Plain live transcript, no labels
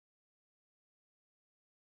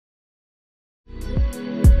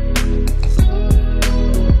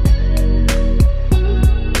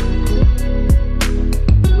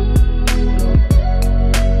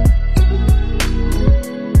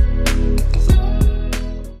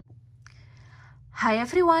Hi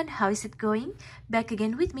everyone, how is it going? Back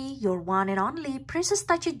again with me, your one and only Princess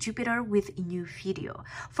Tacha Jupiter with a new video.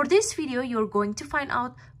 For this video, you're going to find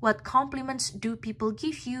out what compliments do people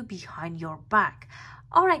give you behind your back.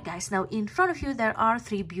 Alright guys, now in front of you there are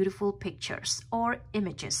three beautiful pictures or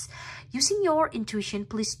images. Using your intuition,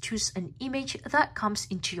 please choose an image that comes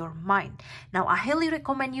into your mind. Now I highly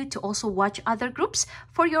recommend you to also watch other groups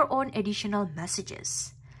for your own additional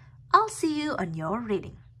messages. I'll see you on your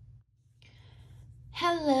reading.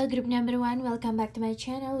 Hello group number one, welcome back to my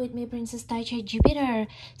channel with me Princess Tacha Jupiter.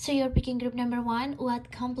 So you're picking group number one.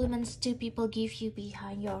 What compliments do people give you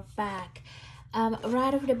behind your back?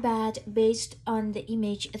 Right off the bat, based on the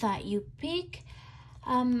image that you pick,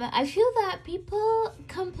 I feel that people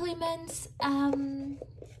compliments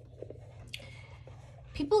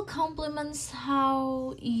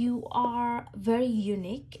how you are very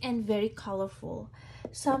unique and very colorful.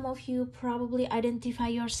 Some of you probably identify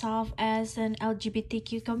yourself as an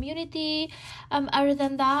LGBTQ community. Other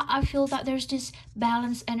than that, I feel that there's this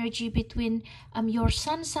balanced energy between your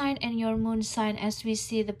sun sign and your moon sign, as we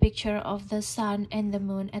see the picture of the sun and the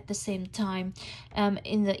moon at the same time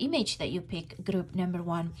in the image that you pick, group number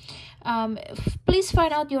one. Please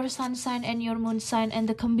find out your sun sign and your moon sign, and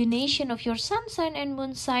the combination of your sun sign and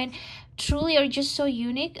moon sign truly are just so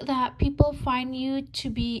unique that people find you to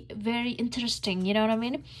be very interesting, you know what I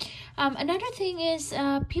mean? Another thing is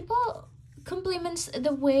people compliments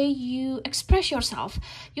the way you express yourself.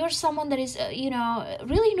 You're someone that is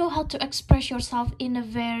really know how to express yourself in a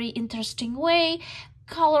very interesting way,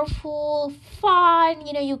 colorful, fun,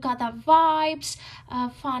 you got that vibes,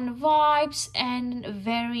 fun vibes, and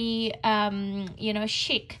very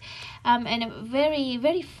chic, and very,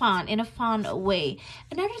 very fun, in a fun way.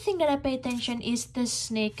 Another thing that I pay attention is the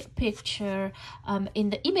snake picture in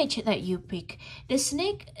the image that you pick. The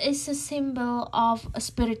snake is a symbol of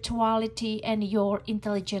spirituality and your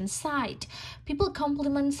intelligent side. People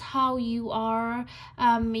compliments how you are,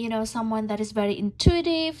 someone that is very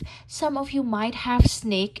intuitive. Some of you might have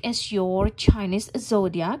snake as your Chinese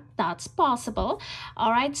zodiac. That's possible.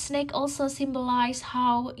 All right, snake also symbolize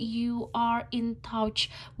how you are in touch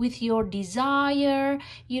with your desire,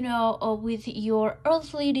 with your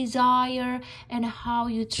earthly desire, and how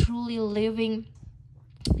you truly living,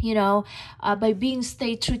 by being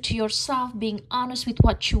stay true to yourself, being honest with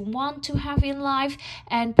what you want to have in life,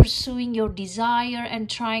 and pursuing your desire and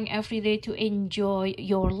trying every day to enjoy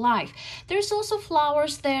your life. There's also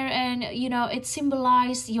flowers there, and it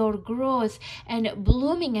symbolizes your growth and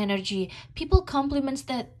blooming energy. People compliments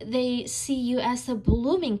that they see you as a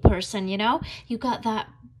blooming person. You got that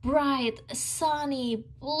bright, sunny,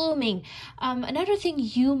 blooming. Another thing,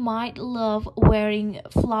 you might love wearing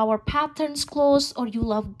flower patterns clothes, or you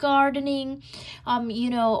love gardening,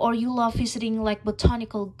 or you love visiting like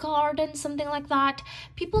botanical gardens, something like that.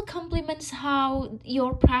 People compliments how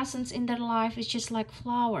your presence in their life is just like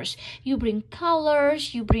flowers. You bring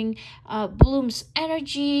colors, you bring blooms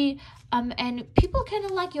energy, and people kind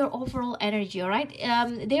of like your overall energy. All right,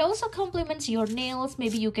 they also compliments your nails.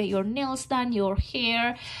 Maybe you get your nails done, your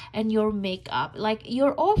hair, and your makeup. Like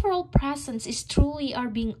your overall presence is truly are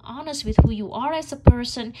being honest with who you are as a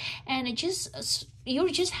person, and you're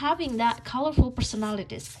just having that colorful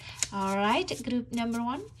personalities. All right, group number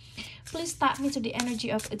one, please tap me to the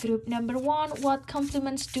energy of group number one. What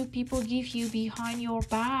compliments do people give you behind your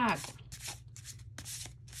back?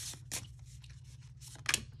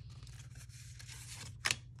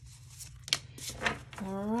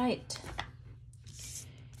 All right,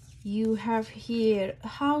 you have here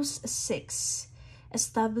house 6,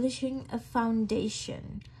 establishing a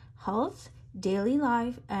foundation, health, daily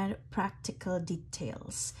life, and practical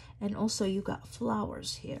details. And also you got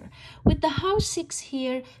flowers here. With the house 6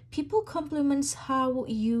 here, people compliments how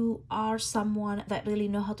you are someone that really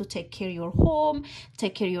know how to take care of your home,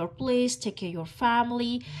 take care of your place, take care of your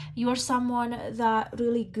family. You are someone that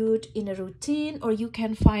really good in a routine, or you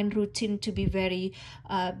can find routine to be very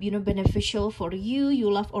beneficial for you.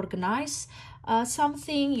 You love organize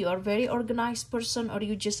something, you are a very organized person, or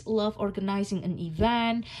you just love organizing an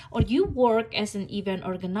event, or you work as an event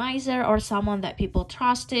organizer, or someone that people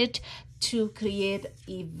trusted to create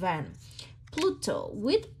event. Pluto,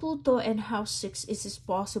 with Pluto and house 6, it is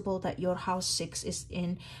possible that your house 6 is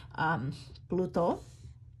in Pluto.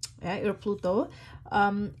 Yeah, your Pluto.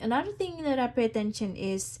 Another thing that I pay attention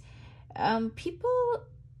is people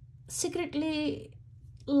secretly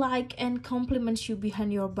like and compliments you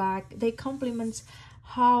behind your back. They compliments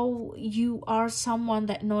how you are someone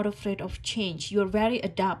that not afraid of change. You're very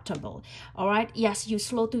adaptable. All right, yes, you're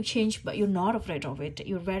slow to change, but you're not afraid of it.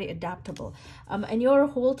 You're very adaptable. And your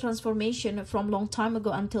whole transformation from long time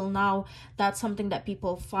ago until now, that's something that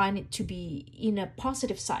people find it to be in a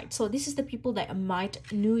positive side. So this is the people that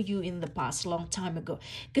might knew you in the past long time ago,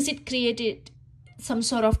 because it created some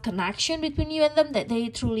sort of connection between you and them, that they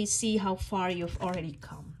truly see how far you've already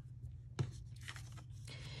come.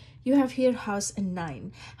 You have here house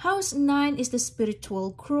 9. House 9 is the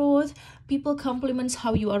spiritual growth. People compliments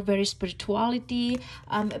how you are very spirituality.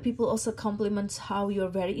 People also compliments how you're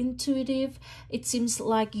very intuitive. It seems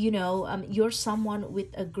like, you know, you're someone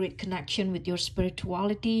with a great connection with your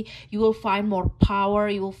spirituality. You will find more power.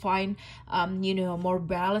 You will find, you know, more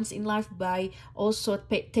balance in life by also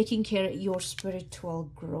taking care of your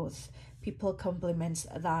spiritual growth. People compliments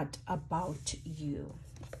that about you.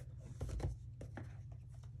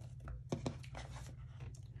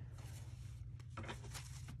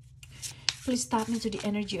 Please tap into the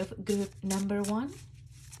energy of group number 1.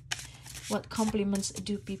 What compliments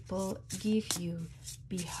do people give you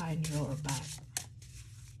behind your back?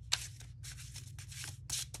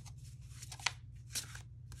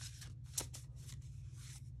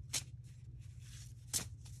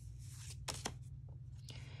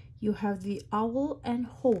 You have the owl and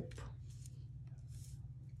hope.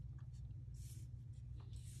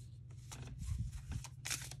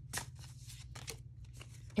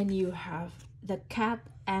 And you have the cat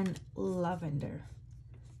and lavender.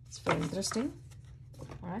 It's very interesting. All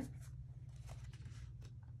right.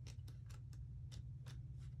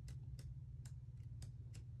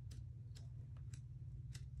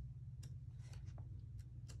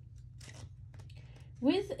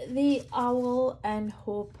 With the owl and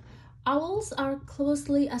hope, owls are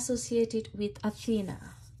closely associated with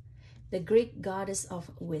Athena, the Greek goddess of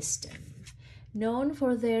wisdom. Known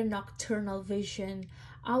for their nocturnal vision,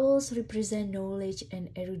 owls represent knowledge and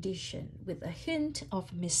erudition with a hint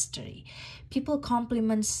of mystery. People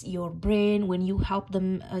compliments your brain when you help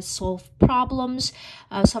them solve problems.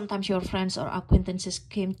 Sometimes your friends or acquaintances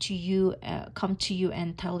come to you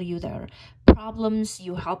and tell you their problems.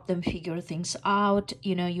 You help them figure things out.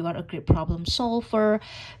 You know, you are a great problem solver.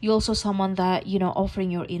 You're also someone that, you know,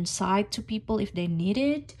 offering your insight to people if they need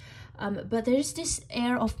it. But there's this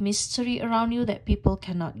air of mystery around you that people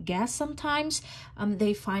cannot guess sometimes.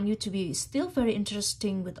 They find you to be still very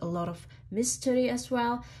interesting with a lot of mystery as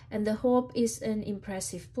well. And the hope is an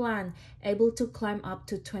impressive plant, able to climb up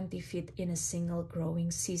to 20 feet in a single growing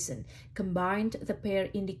season. Combined, the pair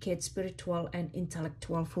indicates spiritual and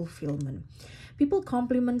intellectual fulfillment. People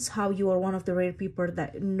compliments how you are one of the rare people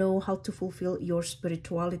that know how to fulfill your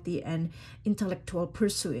spirituality and intellectual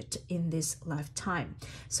pursuit in this lifetime.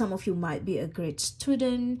 Some of you might be a great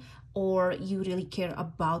student, or you really care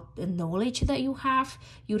about the knowledge that you have.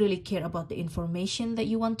 You really care about the information that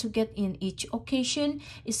you want to get in each occasion.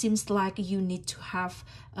 It seems like you need to have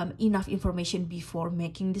enough information before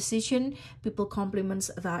making decision. People compliments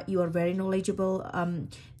that you are very knowledgeable,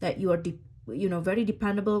 that you are very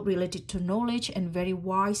dependable related to knowledge and very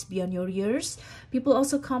wise beyond your years. People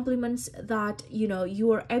also compliments that, you know,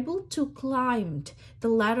 you are able to climb the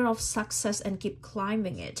ladder of success and keep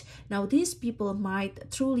climbing it. Now, these people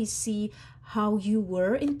might truly see how you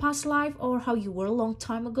were in past life or how you were a long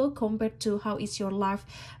time ago compared to how is your life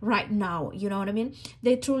right now. You know what I mean?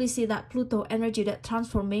 They truly see that Pluto energy, that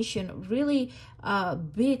transformation, really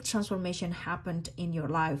big transformation happened in your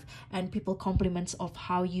life, and people compliments of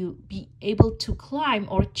how you be able to climb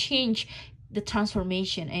or change the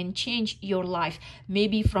transformation and change your life,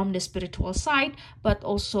 maybe from the spiritual side, but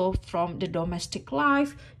also from the domestic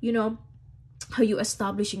life, you know, how you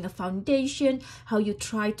establishing a foundation, how you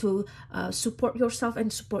try to support yourself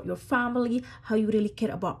and support your family, how you really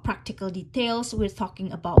care about practical details. We're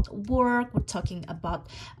talking about work, we're talking about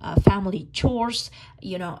family chores,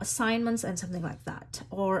 you know, assignments and something like that,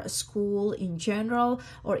 or school in general,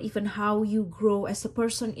 or even how you grow as a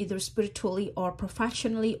person, either spiritually or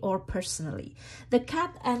professionally or personally. The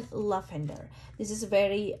cat and lavender. This is a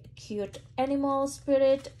very cute animal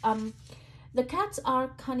spirit. The cats are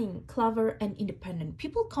cunning, clever, and independent.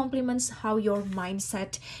 People compliments how your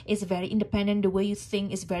mindset is very independent. The way you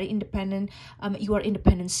think is very independent. You are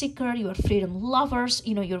independent seeker. You are freedom lovers.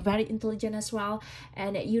 You know, you're very intelligent as well,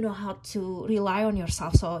 and you know how to rely on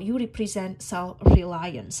yourself. So you represent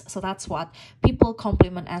self-reliance. So that's what people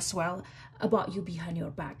compliment as well. about you behind your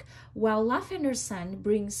back. While lavender scent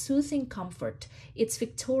brings soothing comfort, its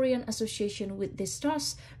Victorian association with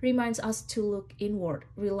distrust reminds us to look inward,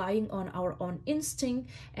 relying on our own instinct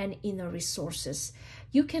and inner resources.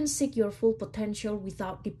 You can seek your full potential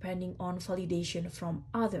without depending on validation from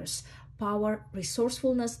others. Power,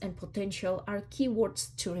 resourcefulness, and potential are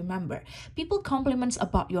keywords to remember. People compliments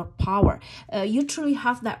about your power. You truly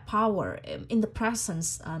have that power in the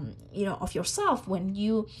presence, of yourself when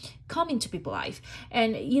you come into people's life,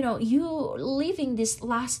 and you living this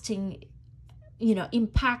lasting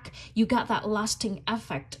impact. You got that lasting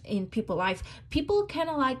effect in people's life. People kind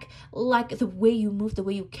of like the way you move, the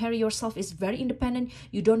way you carry yourself is very independent.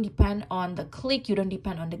 You don't depend on the clique, you don't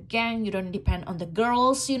depend on the gang, you don't depend on the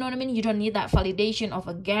girls, you know what I mean? You don't need that validation of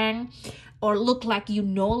a gang or look like a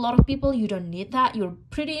lot of people. You don't need that. You're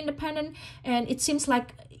pretty independent. And it seems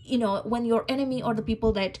like when your enemy or the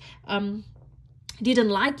people that didn't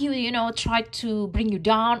like you, tried to bring you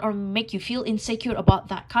down or make you feel insecure about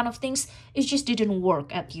that kind of things, it just didn't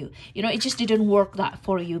work at you. It just didn't work that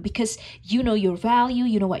for you, because you know your value,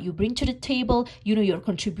 you know what you bring to the table, you know your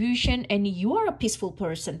contribution, and you are a peaceful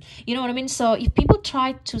person. You know what I mean? So if people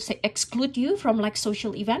try to exclude you from like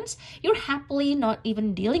social events, you're happily not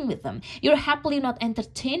even dealing with them. You're happily not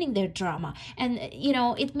entertaining their drama. And,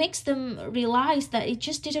 it makes them realize that it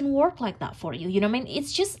just didn't work like that for you. You know what I mean?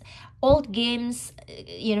 It's just old games,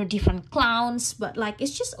 different clowns, but like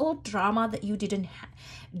it's just old drama that you didn't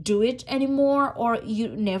do it anymore, or you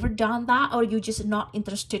never done that, or you just not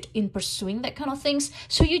interested in pursuing that kind of things.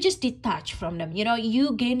 So you just detach from them.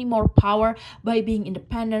 You gain more power by being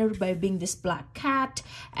independent, by being this black cat,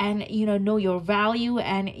 and know your value,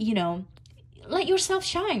 and let yourself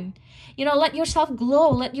shine. Let yourself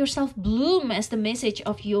glow, let yourself bloom, as the message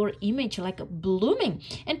of your image, like blooming.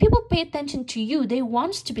 And people pay attention to you. They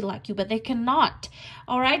want to be like you, but they cannot.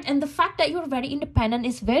 All right. And the fact that you're very independent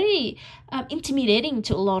is very intimidating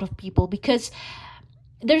to a lot of people, because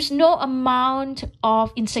there's no amount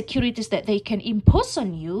of insecurities that they can impose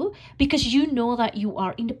on you, because you know that you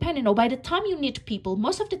are independent. Or by the time you need people,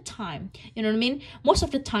 most of the time, most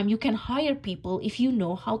of the time you can hire people if you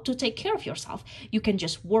know how to take care of yourself. You can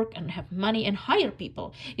just work and have money and hire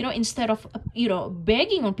people, instead of,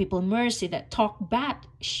 begging on people mercy that talk bad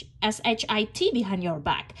shit behind your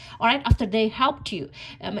back. All right. After they helped you,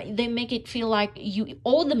 they make it feel like you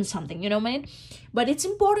owe them something, But it's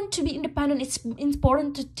important to be independent. It's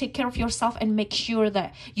important to take care of yourself and make sure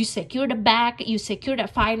that you secure the back, you secure the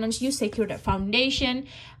finance, you secure the foundation.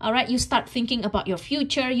 All right. You start thinking about your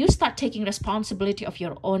future. You start taking responsibility of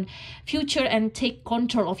your own future and take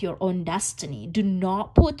control of your own destiny. Do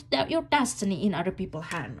not put your destiny in other people's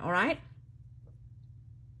hands. All right.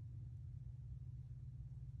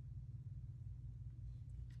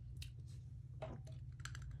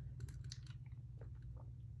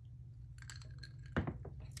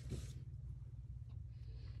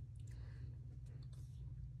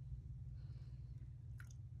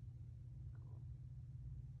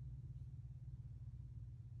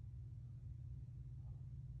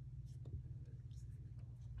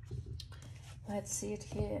 Let's see it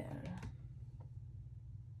here.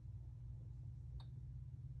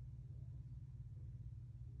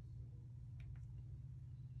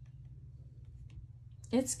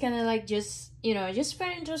 It's kind of like just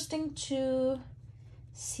very interesting to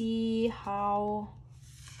see how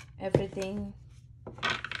everything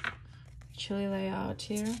actually lay out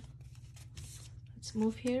here. Let's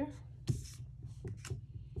move here.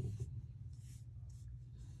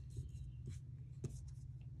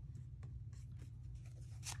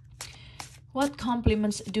 What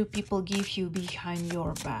compliments do people give you behind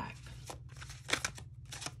your back?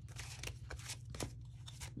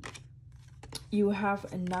 You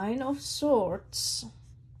have a 9 of Swords.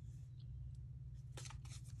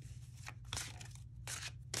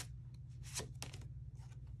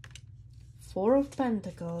 Four of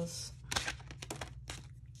Pentacles.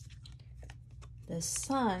 The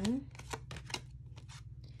Sun.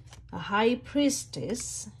 A High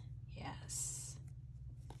Priestess.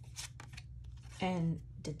 And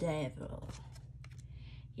the Devil.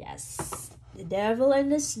 Yes, the Devil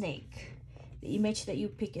and the Snake. The image that you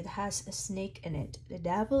pick, it has a snake in it. The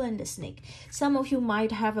Devil and the Snake. Some of you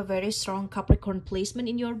might have a very strong Capricorn placement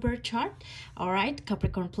in your birth chart. All right,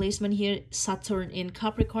 Capricorn placement here. Saturn in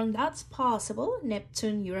Capricorn. That's possible.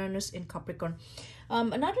 Neptune, Uranus in Capricorn.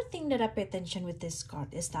 Another thing that I pay attention with this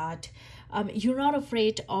card is that you're not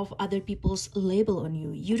afraid of other people's label on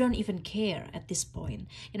you. You don't even care at this point.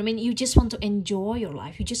 You know, I mean, you just want to enjoy your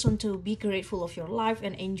life. You just want to be grateful of your life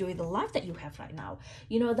and enjoy the life that you have right now.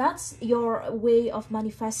 You know, that's your way of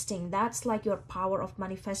manifesting. That's like your power of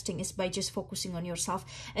manifesting, is by just focusing on yourself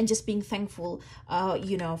and just being thankful,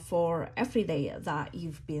 you know, for every day that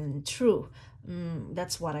you've been through.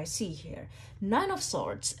 That's what I see here. Nine of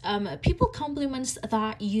Swords. People compliments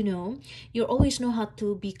that, you know, you always know how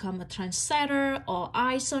to become a trendsetter or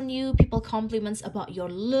eyes on you. People compliments about your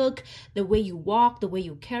look, the way you walk, the way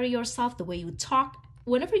you carry yourself, the way you talk.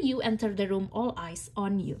 Whenever you enter the room, all eyes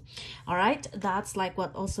on you. All right, that's like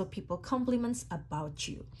what also people compliments about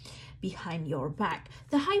you behind your back.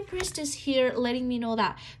 The High Priestess here letting me know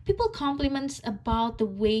that people compliments about the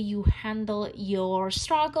way you handle your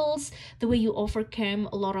struggles, the way you overcome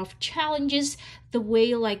a lot of challenges, the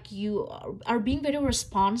way like you are being very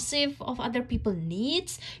responsive of other people's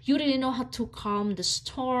needs. You really know how to calm the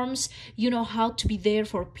storms. You know how to be there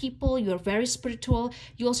for people. You're very spiritual.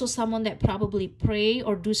 You're also someone that probably pray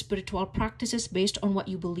or do spiritual practices based on what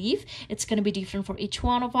you believe. It's going to be different for each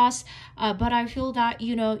one of us. But I feel that,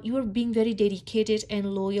 you know, you're being very dedicated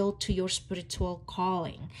and loyal to your spiritual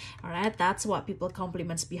calling. All right, that's what people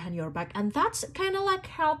compliments behind your back, and that's kind of like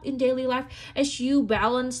help in daily life as you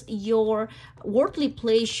balance your worldly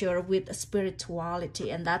pleasure with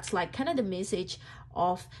spirituality. And that's like kind of the message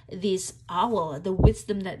of this owl, the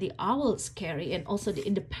wisdom that the owls carry, and also the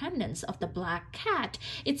independence of the black cat.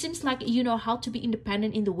 It seems like you know how to be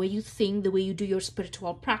independent in the way you think, the way you do your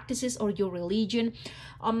spiritual practices or your religion.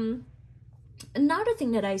 Another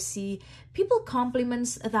thing that I see, people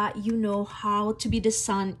compliments that you know how to be the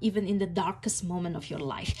sun even in the darkest moment of your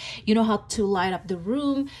life. You know how to light up the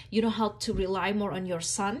room. You know how to rely more on your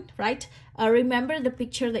sun, right? Remember the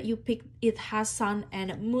picture that you picked, it has sun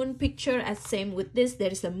and moon picture. As same with this, there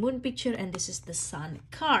is a moon picture and this is the sun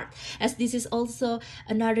card, as this is also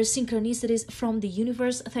another synchronicities from the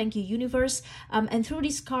universe. Thank you, universe. And through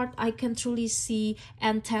this card I can truly see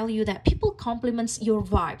and tell you that people compliments your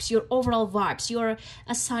vibes, your overall vibes. You're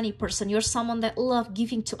a sunny person. You're someone that love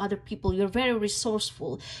giving to other people. You're very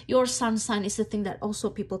resourceful. Your sun sign is the thing that also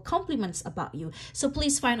people compliments about you. So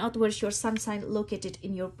please find out where's your sun sign located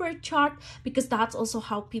in your birth chart, because that's also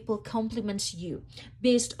how people compliments you,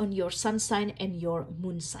 based on your sun sign and your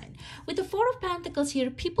moon sign. With the Four of Pentacles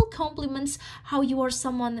here, people compliments how you are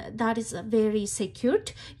someone that is very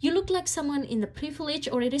secured. You look like someone in the privilege,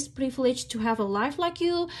 or it is privileged to have a life like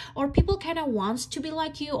you, or people kind of wants to be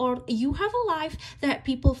like you, or you have a life that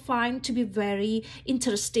people find to be very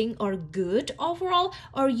interesting or good overall,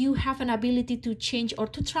 or you have an ability to change or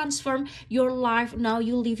to transform your life. Now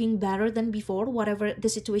you're living better than before. Whatever the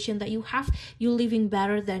situation that you have, you're living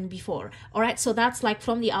better than before. All right, so that's like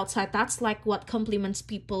from the outside, that's like what compliments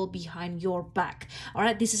people behind your back. All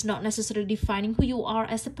right, this is not necessarily defining who you are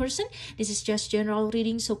as a person. This is just general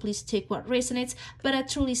reading, so please take what resonates. But I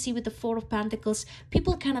truly see with the Four of Pentacles,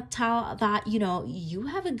 people cannot tell that, you know, you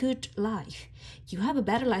have a good life. You have a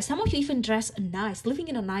better life. Some of you even dress nice, living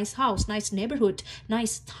in a nice house, nice neighborhood,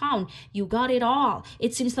 nice town. You got it all.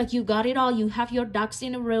 It seems like you got it all. You have your ducks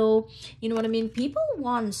in a row. You know what I mean? People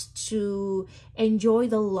wants to enjoy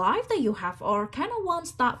the life that you have, or kind of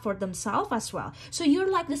wants that for themselves as well. So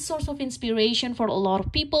you're like the source of inspiration for a lot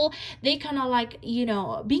of people. They kind of like, you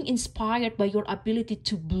know, being inspired by your ability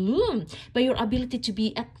to bloom, by your ability to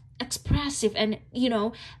be expressive and, you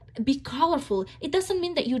know, be colorful. It doesn't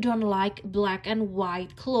mean that you don't like black and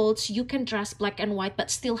white clothes. You can dress black and white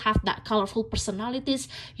but still have that colorful personalities.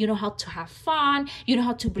 You know how to have fun. You know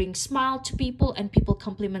how to bring smile to people, and people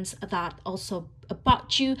compliments that also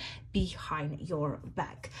about you behind your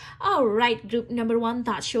back. All right, group number one,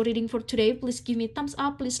 that's your reading for today. Please give me a thumbs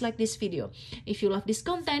up. Please like this video. If you love this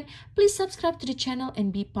content, please subscribe to the channel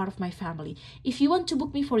and be part of my family. If you want to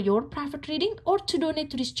book me for your private reading or to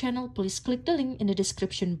donate to this channel, please click the link in the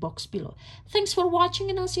description box below. Thanks for watching,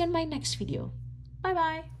 and I'll see you in my next video. Bye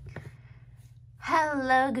bye.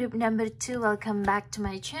 Hello group number two, welcome back to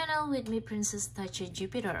my channel with me, Princess Tacha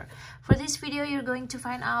Jupiter. For this video you're going to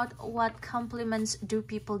find out what compliments do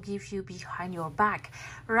people give you behind your back.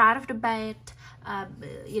 Right off the bat,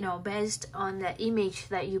 you know, based on the image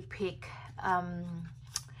that you pick,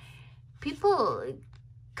 people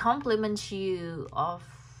compliment you of,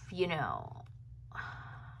 you know,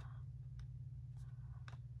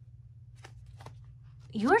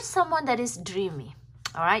 you're someone that is dreamy.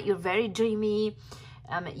 All right, you're very dreamy.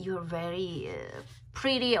 You're very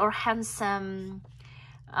pretty or handsome.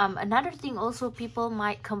 Another thing also, people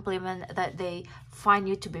might compliment that they find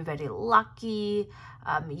you to be very lucky,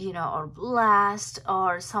 you know, or blessed,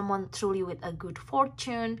 or someone truly with a good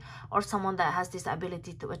fortune, or someone that has this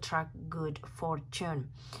ability to attract good fortune.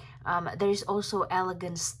 There is also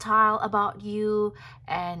elegant style about you,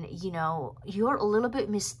 and you know, you're a little bit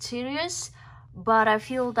mysterious, but I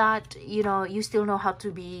feel that, you know, you still know how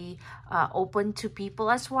to be open to people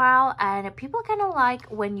as well, and people kind of like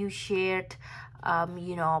when you shared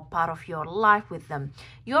you know, part of your life with them.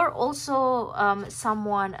 You're also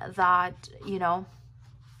someone that, you know,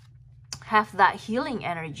 have that healing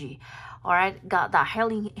energy. All right, got that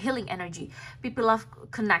healing energy. People love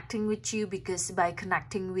connecting with you because by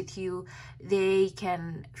connecting with you, they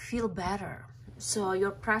can feel better. So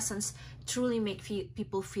your presence truly make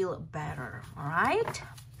people feel better. All right,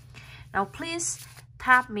 now please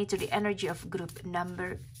tap me to the energy of group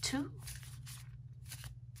number 2.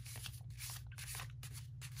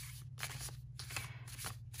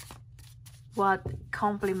 What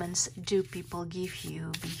compliments do people give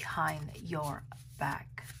you behind your back?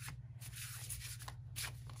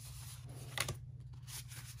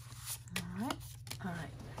 All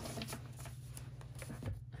right.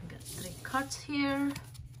 I got 3 cards here.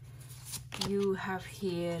 You have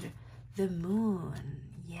here the moon.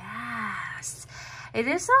 Yes. It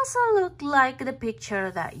is also look like the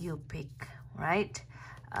picture that you pick, right?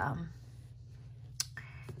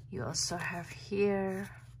 You also have here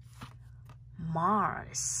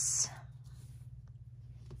Mars.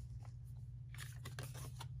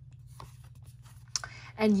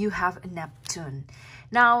 And you have Neptune.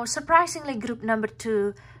 Now, surprisingly, group number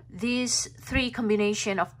 2, these 3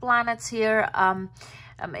 combination of planets here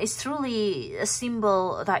is truly a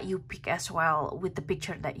symbol that you pick as well, with the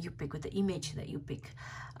picture that you pick, with the image that you pick.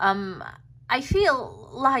 I feel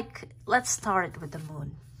like, let's start with the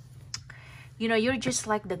moon. You know, you're just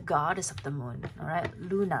like the goddess of the moon, all right?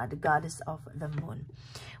 Luna, the goddess of the moon.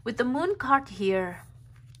 With the moon card here,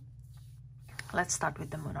 let's start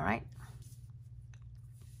with the moon, all right?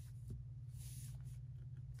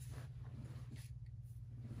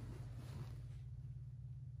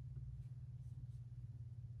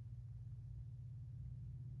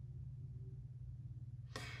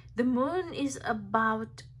 The moon is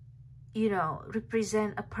about, you know,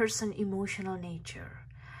 represent a person's emotional nature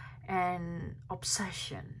and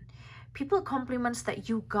obsession. People compliments that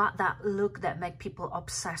you got that look that make people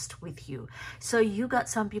obsessed with you. So you got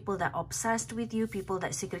some people that obsessed with you, people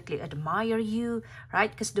that secretly admire you,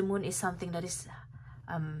 right? Because the moon is something that is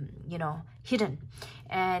you know, hidden.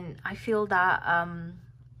 And I feel that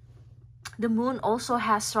the moon also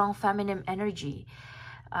has strong feminine energy,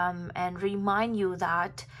 and remind you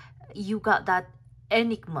that you got that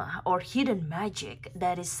enigma or hidden magic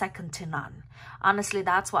that is second to none. Honestly,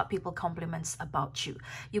 that's what people compliments about you.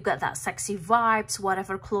 You got that sexy vibes,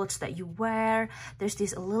 whatever clothes that you wear, there's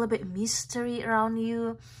this a little bit mystery around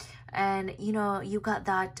you. And you know, you got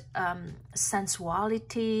that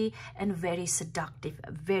sensuality and very seductive,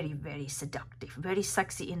 very seductive, very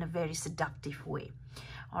sexy in a very seductive way.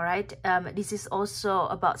 All right, this is also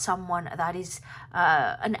about someone that is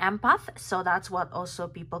an empath. So that's what also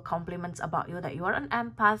people compliments about you, that you are an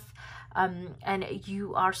empath, and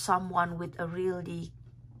you are someone with a really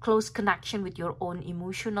close connection with your own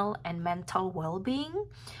emotional and mental well-being.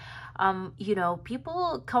 You know,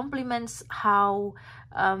 people compliments how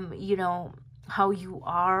you know, how you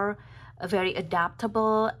are very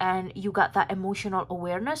adaptable, and you got that emotional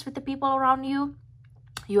awareness with the people around you.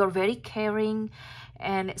 You are very caring,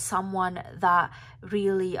 and someone that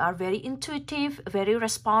really are very intuitive, very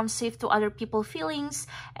responsive to other people's feelings,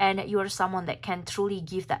 and you are someone that can truly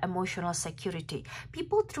give that emotional security.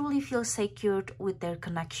 People truly feel secured with their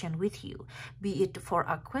connection with you, be it for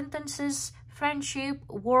acquaintances, friendship,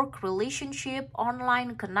 work, relationship,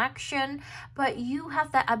 online connection, but you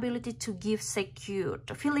have the ability to give secured,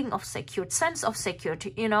 feeling of secured, sense of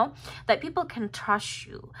security, you know, that people can trust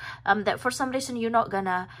you, that for some reason you're not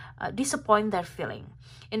gonna disappoint their feeling,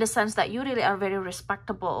 in the sense that you really are very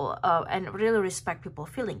respectable and really respect people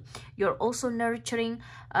feeling. You're also nurturing.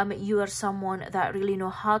 You are someone that really know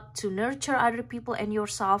how to nurture other people and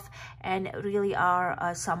yourself, and really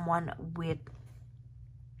are someone with,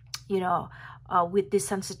 you know, with this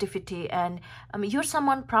sensitivity. And you're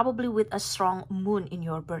someone probably with a strong moon in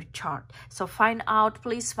your birth chart. So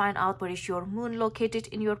please find out where is your moon located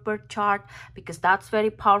in your birth chart, because that's very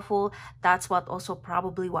powerful. That's what also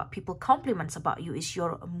probably what people compliments about you is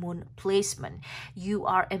your moon placement. You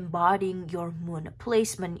are embodying your moon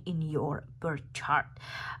placement in your birth chart,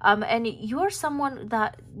 and you're someone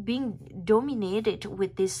that being dominated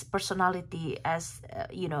with this personality as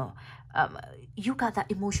you know, you got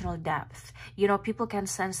that emotional depth. You know, people can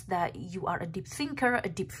sense that you are a deep thinker, a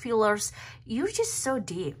deep feelers. You're just so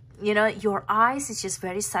deep. You know, your eyes is just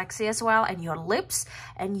very sexy as well, and your lips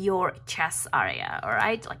and your chest area, all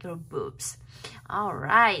right, like your boobs. All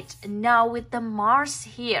right, now with the Mars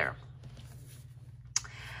here,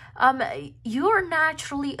 you're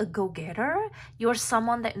naturally a go-getter. You're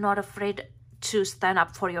someone that not afraid to stand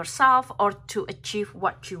up for yourself or to achieve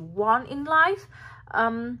what you want in life.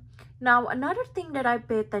 Now, another thing that I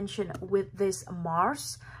pay attention with this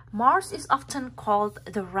Mars is often called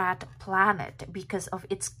the red planet because of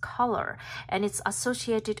its color, and it's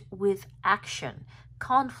associated with action,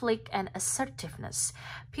 conflict, and assertiveness.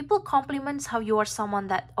 People compliment how you are someone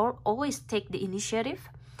that always take the initiative.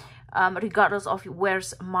 Regardless of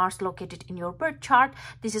where's Mars located in your birth chart,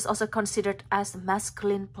 this is also considered as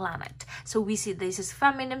masculine planet. So we see this is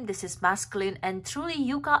feminine, this is masculine, and truly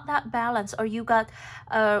you got that balance, or you got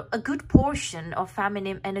a good portion of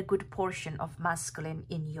feminine and a good portion of masculine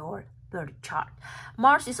in your birth chart.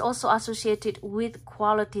 Mars is also associated with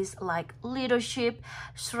qualities like leadership,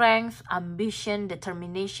 strength, ambition,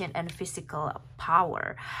 determination, and physical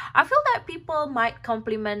power. I feel that people might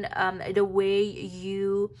compliment the way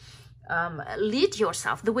you lead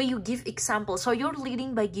yourself, the way you give example. So you're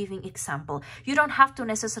leading by giving example. You don't have to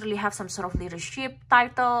necessarily have some sort of leadership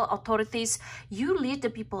title, authorities. You lead the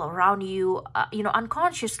people around you, you know,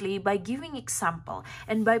 unconsciously by giving example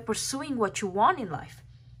and by pursuing what you want in life.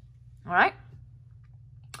 All right.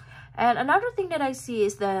 And another thing that I see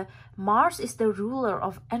is that Mars is the ruler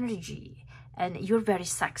of energy, and you're very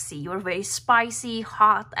sexy. You're very spicy,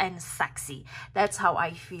 hot, and sexy. That's how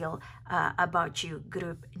I feel about you,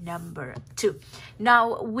 group number 2.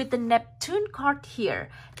 Now, with the Neptune card here,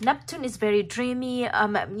 Neptune is very dreamy.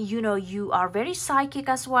 You know, you are very psychic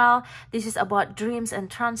as well. This is about dreams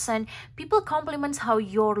and transcend. People compliment how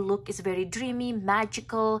your look is very dreamy,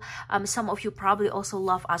 magical. Some of you probably also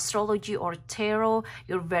love astrology or tarot.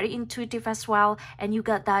 You're very intuitive as well, and you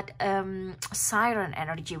got that siren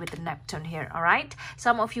energy with the Neptune here. All right,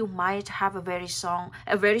 some of you might have a very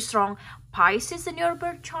strong Pisces in your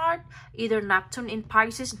birth chart, either Neptune in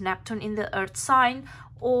Pisces, Neptune in the earth sign,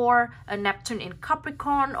 or a Neptune in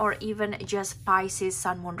Capricorn, or even just Pisces,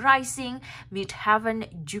 Sun, Moon, Rising,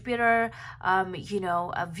 midheaven, Jupiter, you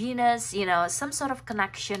know, Venus, you know, some sort of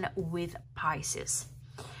connection with Pisces.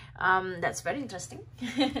 That's very interesting.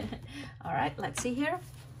 All right, let's see here.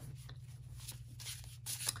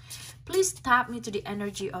 Please tap me to the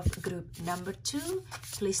energy of group number 2.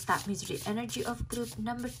 Please tap me to the energy of group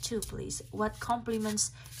number 2, please. What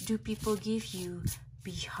compliments do people give you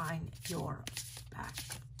behind your back?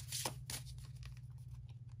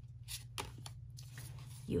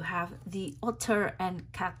 You have the otter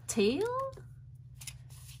and cattail.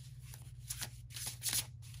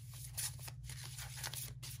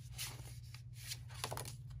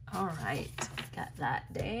 All right, got that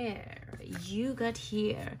there. You got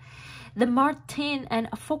here the marten and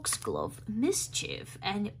a foxglove, mischief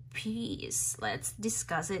and peace. Let's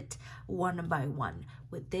discuss it one by one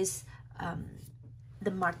with this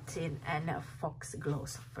the marten and a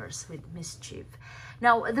foxglove first with mischief.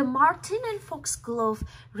 Now the marten and foxglove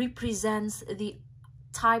represents the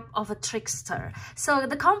type of a trickster. So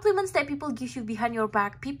the compliments that people give you behind your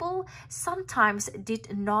back, people sometimes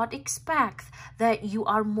did not expect that you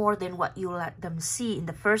are more than what you let them see in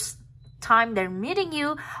the first time they're meeting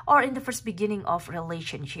you, or in the first beginning of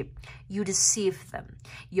relationship. You deceive them.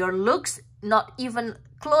 Your looks not even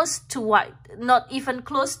close to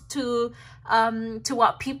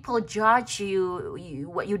what people judge you,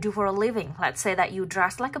 what you do for a living. Let's say that you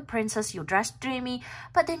dress like a princess, you dress dreamy,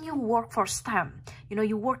 but then you work for STEM. You know,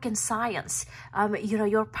 you work in science. You know,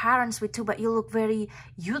 your parents with too, but you look very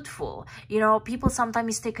youthful. You know, people sometimes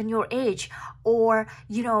mistaken your age, or,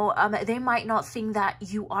 you know, they might not think that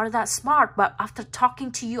you are that smart, but after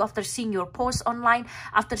talking to you, after seeing your posts online,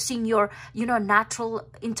 after seeing your, you know, natural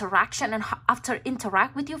interaction, and after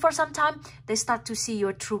interact with you for some time, they start to see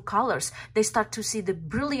your true colors. They start to see the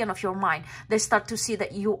brilliance of your mind. They start to see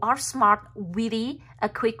that you are smart, witty, a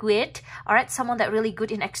quick wit, all right, someone that really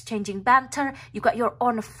good in exchanging banter. You got your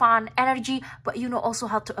own fun energy, but you know also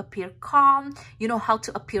how to appear calm. You know how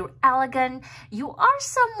to appear elegant. You are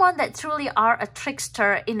someone that truly are a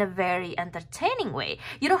trickster in a very entertaining way.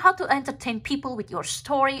 You know how to entertain people with your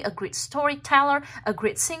story, a great storyteller, a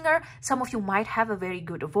great singer. Some of you might have a very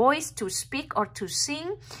good voice to speak or to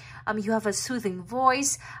sing. You have a soothing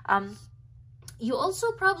voice. You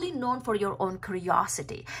also probably known for your own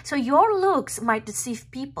curiosity. So your looks might deceive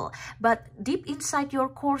people, but deep inside your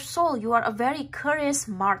core soul, you are a very curious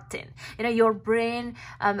marten. You know, your brain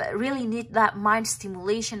really need that mind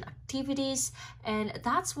stimulation activities, and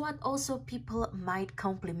that's what also people might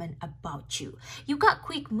compliment about you. You got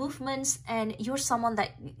quick movements, and you're someone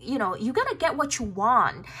that, you know, you're gonna get what you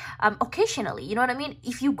want occasionally, you know what I mean,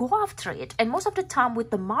 if you go after it. And most of the time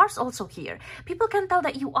with the Mars also here, people can tell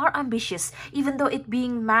that you are ambitious, even though it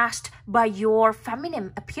being masked by your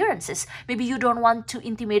feminine appearances. Maybe you don't want to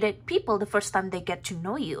intimidate people the first time they get to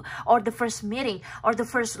know you, or the first meeting, or the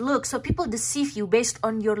first look. So people deceive you based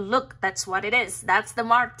on your look. That's what it is. That's the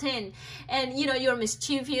Martin. And you know, you're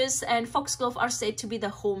mischievous, and Foxglove are said to be the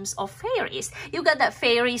homes of fairies. You got that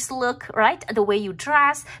fairies look, right? The way you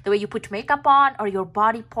dress, the way you put makeup on, or your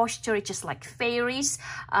body posture, it's just like fairies.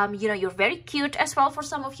 You know, you're very cute as well for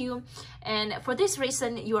some of you. And for this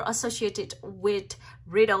reason, you're associated with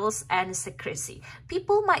riddles and secrecy.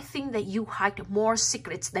 People might think that you hide more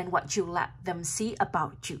secrets than what you let them see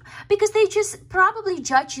about you, because they just probably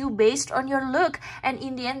judge you based on your look, and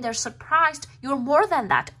in the end they're surprised you're more than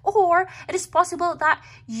that. Or it is possible that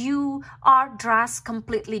you are dressed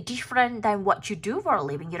completely different than what you do for a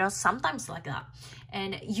living, you know, sometimes like that.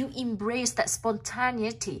 And you embrace that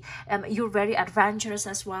spontaneity. You're very adventurous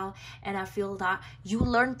as well, and I feel that you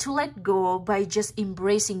learn to let go by just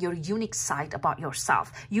embracing your unique side about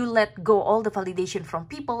yourself. You let go all the validation from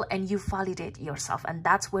people, and you validate yourself, and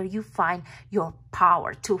that's where you find your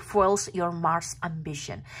power to fuel your Mars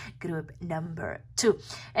ambition. Group number 2,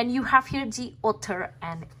 and you have here the otter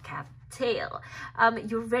and cat tail.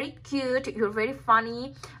 You're very cute, you're very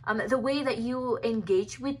funny. The way that you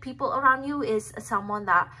engage with people around you is someone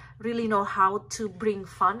that really know how to bring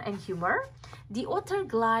fun and humor. The otter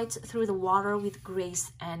glides through the water with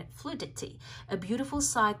grace and fluidity, a beautiful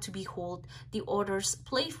sight to behold. The otter's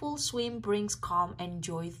playful swim brings calm and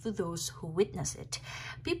joy to those who witness it.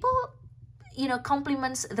 People, you know,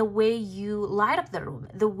 compliments the way you light up the room,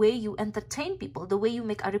 the way you entertain people, the way you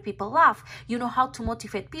make other people laugh. You know how to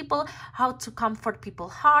motivate people, how to comfort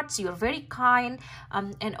people's hearts. You're very kind,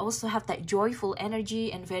 and also have that joyful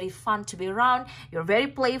energy and very fun to be around. You're very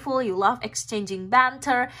playful. You love exchanging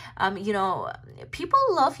banter. You know, people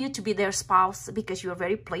love you to be their spouse because you're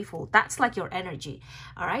very playful. That's like your energy,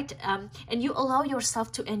 all right? And you allow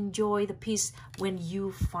yourself to enjoy the peace when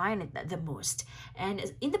you find it the most. And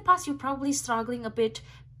in the past, you probably struggling a bit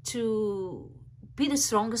to be the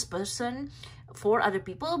strongest person for other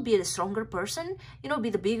people, be the stronger person, you know, be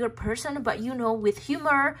the bigger person. But you know, with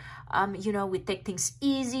humor, you know, with take things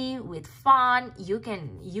easy, with fun, you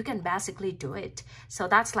can basically do it. So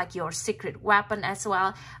that's like your secret weapon as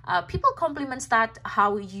well. People compliments that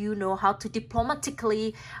how you know how to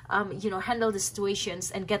diplomatically you know, handle the situations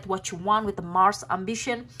and get what you want with the Mars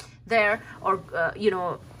ambition there, or you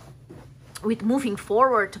know, with moving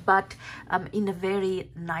forward, but in a very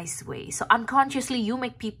nice way. So unconsciously, you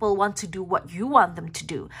make people want to do what you want them to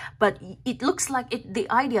do, but it looks like the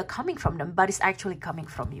idea coming from them, but it's actually coming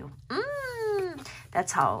from you.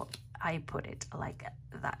 That's how I put it, like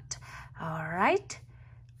that. All right.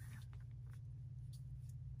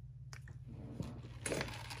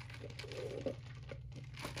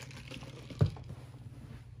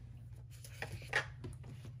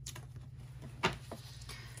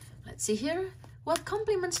 See here, what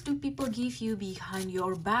compliments do people give you behind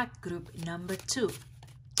your back? Group number 2.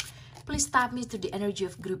 Please tap me to the energy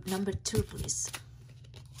of group number 2, please.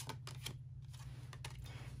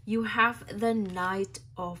 You have the Knight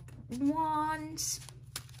of Wands.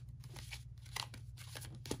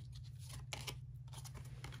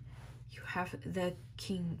 You have the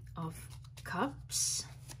King of Cups.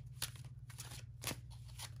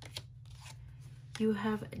 You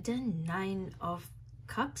have the Nine of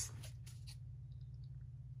Cups.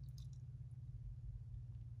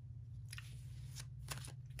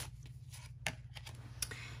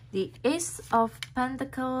 The Ace of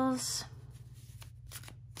Pentacles,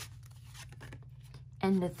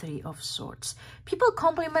 and the Three of Swords. People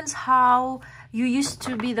compliments how you used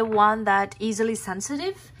to be the one that easily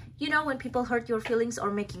sensitive, you know, when people hurt your feelings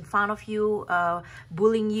or making fun of you,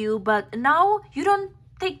 bullying you, but now you don't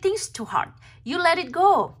take things too hard. You let it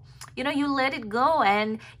go. You know, you let it go,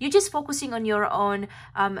 and you're just focusing on your own,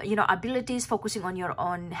 you know, abilities, focusing on your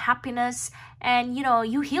own happiness, and, you know,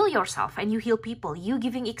 you heal yourself and you heal people. You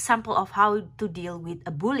giving example of how to deal with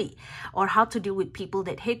a bully or how to deal with people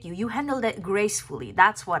that hate you. You handle that gracefully.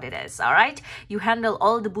 That's what it is, all right? You handle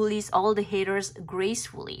all the bullies, all the haters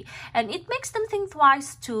gracefully. And it makes them think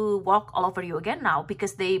twice to walk all over you again now,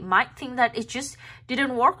 because they might think that it just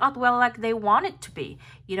didn't work out well like they want it to be.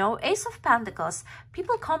 You know, Ace of Pentacles,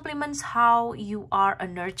 people compliments how you are a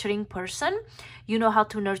nurturing person. You know how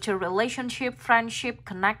to nurture relationship, friendship,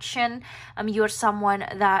 connection. You're someone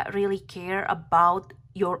that really care about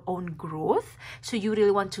your own growth. So you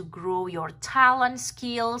really want to grow your talent,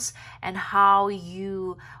 skills, and how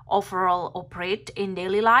you overall operate in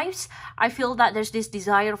daily lives. I feel that there's this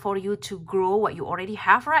desire for you to grow what you already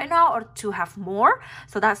have right now, or to have more.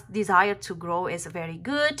 So that desire to grow is very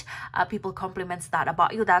good. People compliments that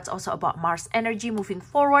about you. That's also about Mars energy moving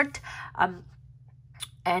forward.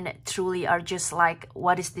 And truly are just like,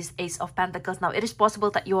 what is this Ace of Pentacles? Now, it is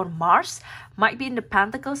possible that your Mars might be in the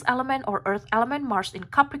Pentacles element or Earth element, Mars in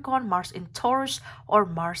Capricorn, Mars in Taurus, or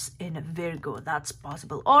Mars in Virgo. That's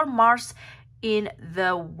possible. Or Mars in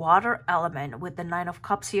the water element with the Nine of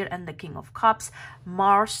Cups here and the King of Cups.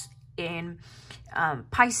 Mars in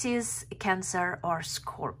Pisces, Cancer, or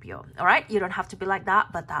Scorpio. All right, you don't have to be like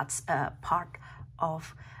that, but that's a part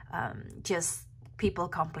of just people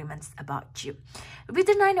compliments about you. With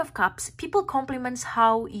the Nine of Cups, people compliments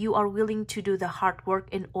how you are willing to do the hard work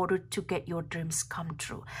in order to get your dreams come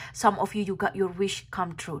true. Some of you got your wish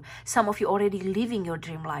come true. Some of you already living your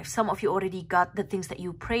dream life. Some of you already got the things that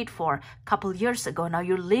you prayed for a couple years ago. Now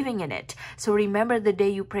you're living in it. So remember the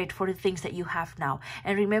day you prayed for the things that you have now,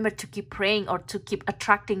 and remember to keep praying, or to keep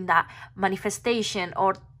attracting that manifestation,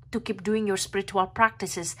 or to keep doing your spiritual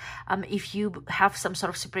practices. If you have some sort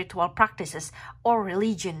of spiritual practices or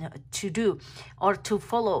religion to do or to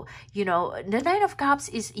follow, you know, the Nine of Cups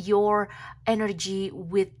is your energy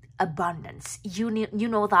with abundance. You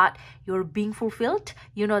know that you're being fulfilled,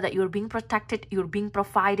 you know that you're being protected, you're being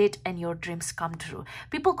provided, and your dreams come true.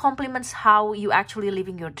 People compliments how you actually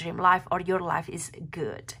living your dream life, or your life is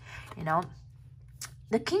good, you know.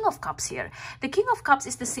 The King of Cups here. The King of Cups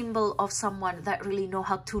is the symbol of someone that really know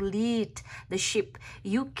how to lead the ship.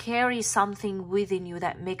 You carry something within you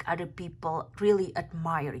that make other people really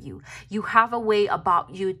admire you. You have a way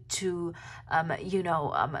about you to,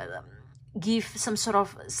 give some sort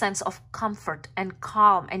of sense of comfort and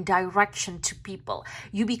calm and direction to people.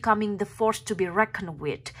 You becoming the force to be reckoned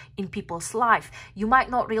with in people's life. You might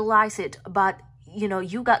not realize it, but you know,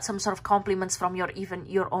 you got some sort of compliments from even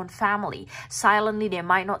your own family. Silently, they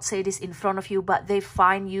might not say this in front of you, but they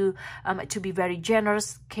find you to be very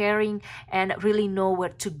generous, caring, and really know where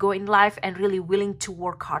to go in life, and really willing to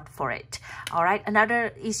work hard for it. All right.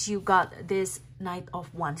 Another is you got this Knight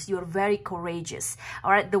of Wands. You're very courageous. All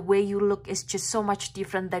right. The way you look is just so much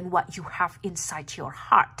different than what you have inside your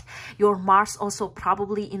heart. Your Mars also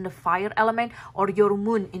probably in the fire element, or your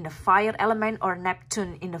Moon in the fire element, or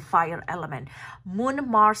Neptune in the fire element. Moon,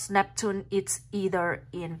 Mars, Neptune, it's either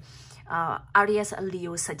in Aries,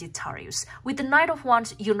 Leo, Sagittarius. With the Knight of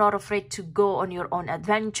Wands, you're not afraid to go on your own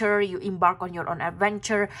adventure. You embark on your own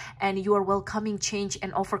adventure, and you are welcoming change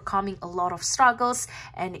and overcoming a lot of struggles,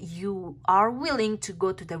 and you are willing to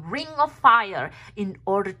go to the ring of fire in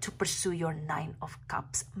order to pursue your Nine of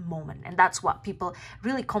Cups moment. And that's what people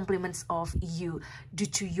really compliments of you, due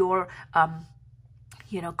to your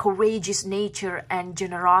courageous nature and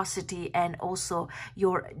generosity, and also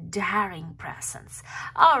your daring presence.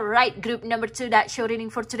 All right, group number 2, that show reading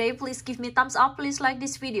for today. Please give me a thumbs up. Please like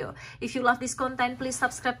this video. If you love this content, please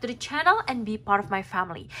subscribe to the channel and be part of my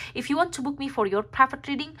family. If you want to book me for your private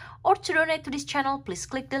reading or to donate to this channel, please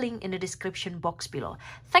click the link in the description box below.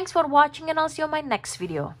 Thanks for watching, and I'll see you on my next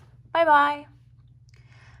video. Bye bye.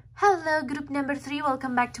 Hello, group number 3,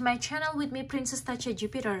 welcome back to my channel with me, Princess Tacha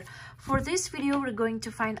Jupiter. For this video, we're going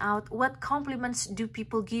to find out what compliments do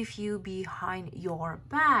people give you behind your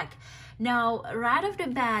back. Now, right off the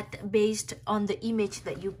bat, based on the image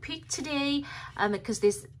that you picked today,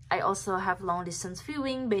 because I also have long distance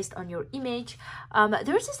viewing based on your image.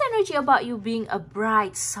 There's this energy about you being a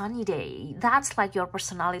bright, sunny day. That's like your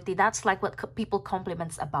personality. That's like what people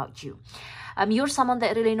compliments about you. You're someone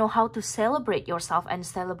that really know how to celebrate yourself and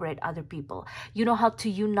celebrate other people. You know how to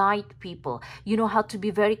unite people. You know how to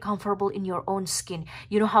be very comfortable in your own skin.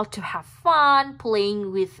 You know how to have fun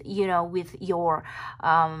playing with, with your,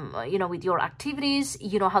 with your activities.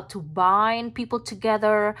 You know how to bind people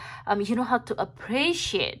together. You know how to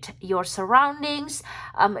appreciate your surroundings.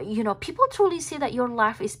 People truly see that your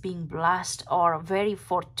life is being blessed or very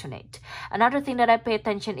fortunate. Another thing that I pay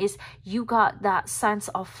attention is you got that sense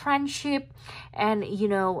of friendship, and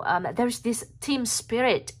there's this team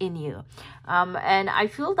spirit in you, and I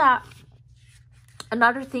feel that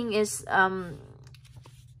another thing is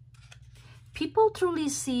people truly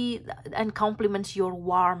see and compliment your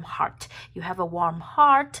warm heart. You have a warm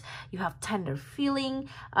heart, you have tender feeling,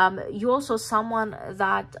 you also someone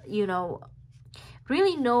that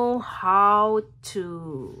really know how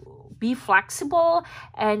to be flexible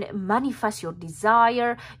and manifest your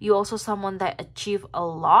desire. You're also someone that achieve a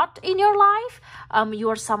lot in your life. You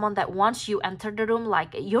are someone that once you enter the room,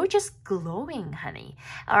 like you're just glowing, honey.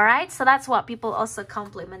 All right, so that's what people also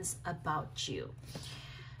compliments about you.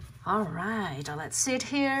 All right, let's see it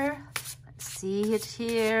here. See it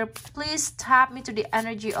here. Please tap me to the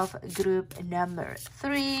energy of group number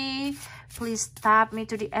 3. Please tap me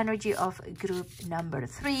to the energy of group number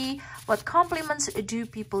 3. What compliments do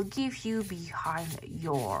people give you behind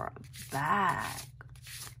your back?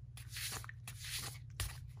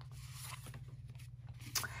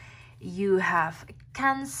 You have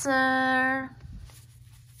Cancer.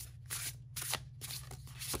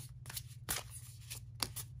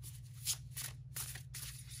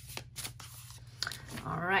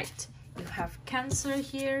 All right, you have Cancer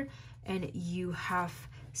here, and you have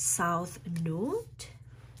South Node,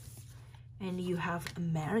 and you have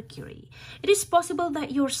Mercury. It is possible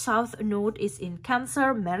that your South Node is in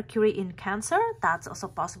Cancer, Mercury in Cancer. That's also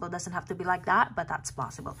possible. Doesn't have to be like that, but that's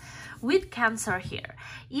possible. With Cancer here,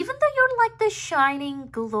 even though you're like the shining,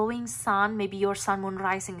 glowing sun, maybe your sun, moon,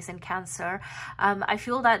 rising is in Cancer, I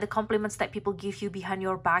feel that the compliments that people give you behind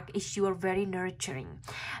your back is you are very nurturing.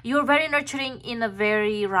 You're very nurturing in a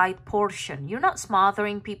very right portion. You're not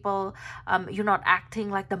smothering people. You're not acting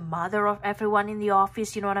like the mother of everyone in the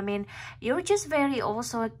office. You know what I mean? You're just very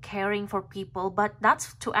also caring for people, but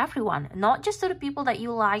that's to everyone, not just to the people that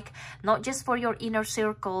you like, not just for your inner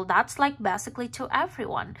circle. That's like basically to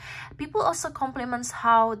everyone. People also compliments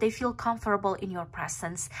how they feel comfortable in your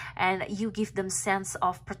presence, and you give them sense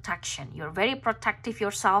of protection. You're very protective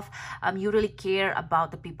yourself. You really care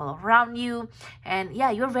about the people around you, and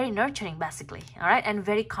yeah, you're very nurturing basically. All right, and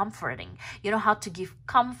very comforting. You know how to give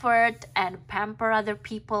comfort and pamper other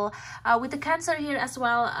people. With the Cancer here as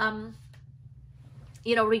well,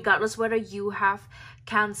 you know, regardless whether you have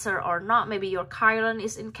Cancer or not, maybe your Chiron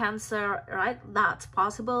is in Cancer, right? That's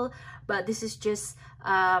possible, but this is just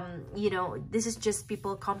you know, this is just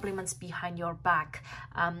people compliments behind your back.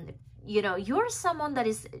 You know, you're someone that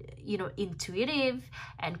is, you know, intuitive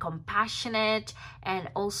and compassionate, and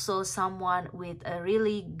also someone with a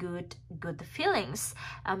really good feelings.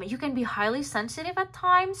 You can be highly sensitive at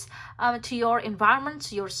times to your environment,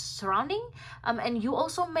 to your surrounding, and you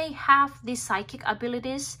also may have these psychic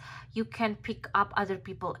abilities. You can pick up other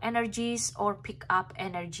people's energies or pick up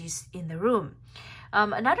energies in the room.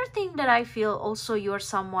 Another thing that I feel also, you're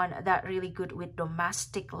someone that really good with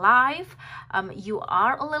domestic life. You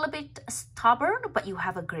are a little bit stubborn, but you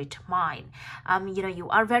have a great mind. You know, you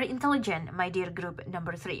are very intelligent, my dear group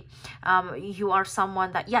number 3. You are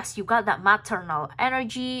someone that, yes, you got that maternal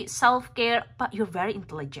energy, self-care, but you're very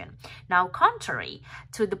intelligent. Now, contrary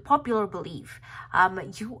to the popular belief,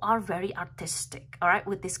 you are very artistic, all right,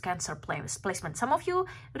 with this Cancer placement. Some of you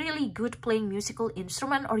really good playing musical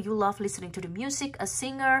instrument, or you love listening to the music, a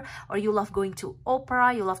singer, or you love going to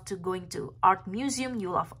opera, you love to going to art museum,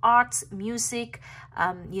 you love arts, music,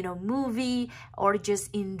 you know, movie, or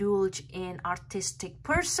just indulge in artistic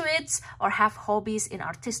pursuits, or have hobbies in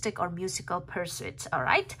artistic or musical pursuits. All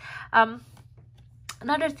right.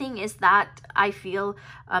 Another thing is that I feel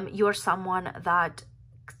you're someone that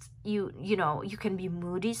you know, you can be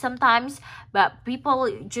moody sometimes, but people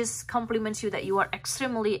just compliment you that you are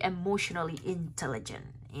extremely emotionally intelligent.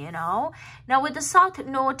 You know, now with the South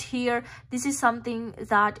Node here, this is something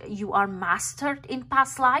that you are mastered in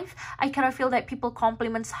past life. I kind of feel that people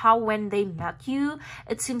compliments how when they met you,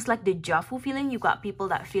 it seems like the deja vu feeling. You got people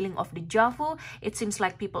that feeling of deja vu. It seems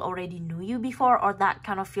like people already knew you before, or that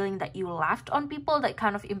kind of feeling that you left on people, that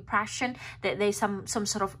kind of impression that they some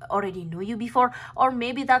sort of already knew you before. Or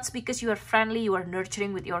maybe that's because you are friendly, you are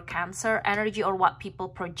nurturing with your Cancer energy, or what people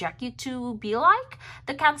project you to be like,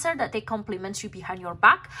 the Cancer, that they compliment you behind your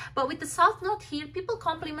back. But with the South Node here, people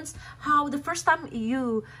compliments how the first time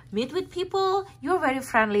you meet with people, you're very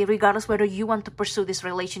friendly, regardless whether you want to pursue this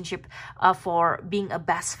relationship for being a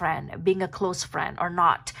best friend, being a close friend or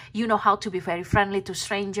not. You know how to be very friendly to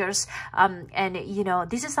strangers, and you know,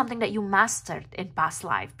 this is something that you mastered in past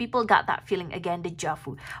life. People got that feeling again, deja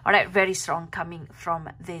vu. All right, very strong coming from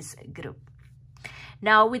this group.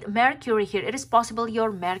 Now with Mercury here, it is possible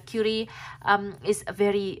your Mercury is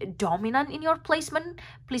very dominant in your placement.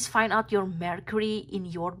 Please find out your Mercury in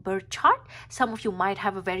your birth chart. Some of you might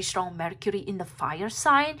have a very strong Mercury in the fire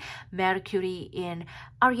sign, Mercury in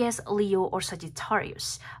Aries, Leo, or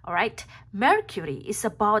Sagittarius. All right, Mercury is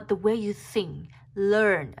about the way you think,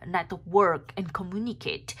 learn, network, and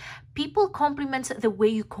communicate. People compliment the way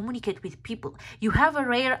you communicate with people. You have a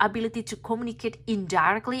rare ability to communicate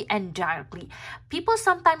indirectly and directly. People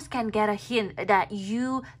sometimes can get a hint that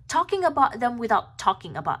you talking about them without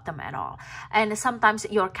talking about them at all. And sometimes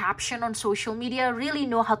your caption on social media really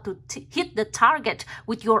know how to hit the target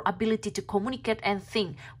with your ability to communicate and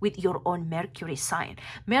think with your own Mercury sign.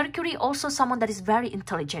 Mercury also someone that is very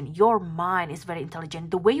intelligent. Your mind is very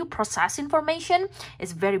intelligent. The way you process information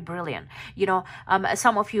is very brilliant. You know,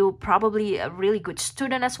 some of you probably a really good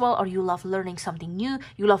student as well, or you love learning something new.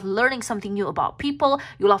 You love learning something new about people.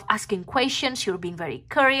 You love asking questions. You're being very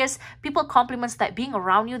curious. People compliments that being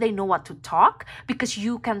around you, they know what to talk because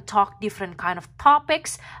you can talk different kind of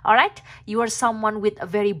topics. All right, you are someone with a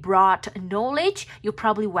very broad knowledge. You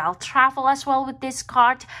probably well travel as well with this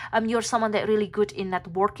card. You're someone that really good in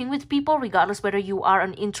networking with people, regardless whether you are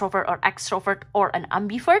an introvert or extrovert or an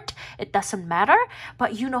ambivert. It doesn't matter,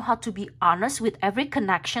 but you know how to be honest with every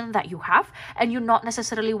connection that you have, and you not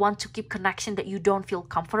necessarily want to keep connection that you don't feel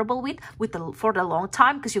comfortable with for the long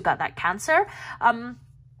time because you got that Cancer.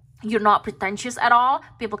 You're not pretentious at all.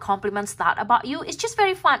 People compliments that about you. It's just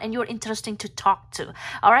very fun and you're interesting to talk to.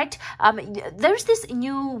 All right. There's this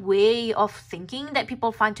new way of thinking that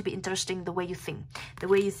people find to be interesting. The way you think. The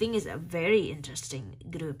way you think is a very interesting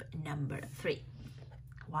group number 3.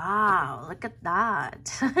 Wow, look at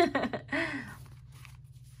that.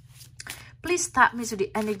 Please tap me to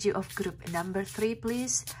the energy of group number 3,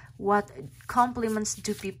 please. What compliments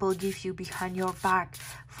do people give you behind your back?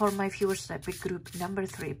 For my viewers, that be group number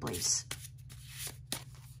 3, please.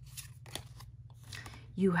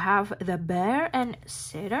 You have the Bear and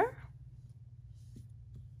Cedar.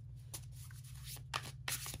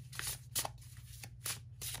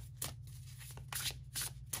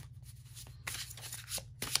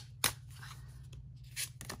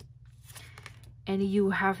 And you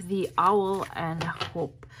have the Owl and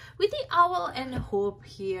Hope. With the Owl and Hope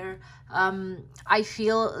here, I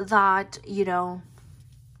feel that, you know,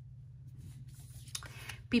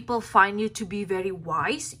 people find you to be very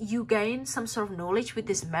wise. You gain some sort of knowledge with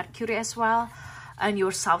this Mercury as well. And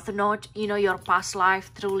your South Node, you know, your past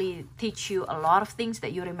life truly teach you a lot of things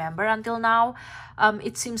that you remember until now.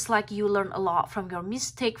 It seems like you learn a lot from your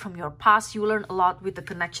mistake, from your past. You learn a lot with the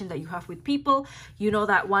connection that you have with people. You know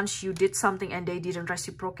that once you did something and they didn't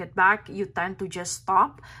reciprocate back, you tend to just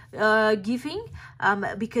stop giving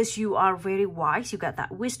because you are very wise. You got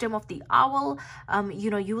that wisdom of the Owl.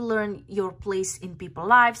 You know, you learn your place in people's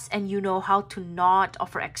lives, and you know how to not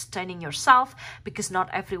overextending yourself, because not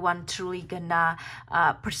everyone truly gonna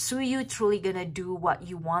pursue you, truly gonna do what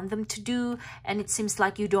you want them to do. And it seems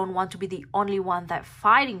like you don't want to be the only one that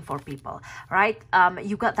fighting for people, right?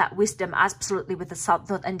 You got that wisdom absolutely with the South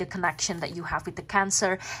Node, and the connection that you have with the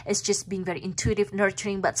Cancer is just being very intuitive,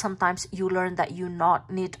 nurturing. But sometimes you learn that you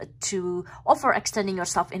not need to overextending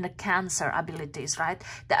yourself in the Cancer abilities, right?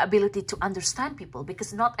 The ability to understand people,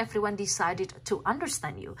 because not everyone decided to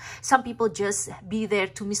understand you. Some people just be there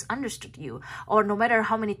to misunderstood you, or no matter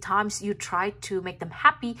how many times you try to make them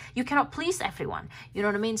happy, you cannot please everyone. You know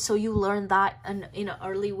what I mean? So you learn that in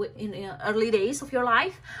early days of your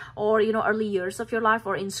life, or you know, early years of your life,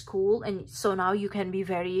 or in school. And so now you can be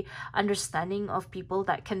very understanding of people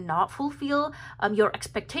that cannot fulfill your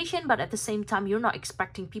expectation, but at the same time you're not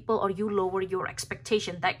expecting people, or you lower your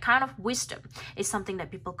expectation. That kind of wisdom is something that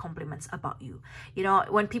people compliments about you. You know,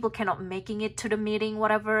 when people cannot making it to the meeting,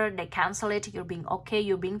 whatever, they cancel it, you're being okay,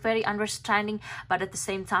 you're being very understanding. But at the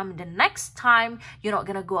same time, the next time you're not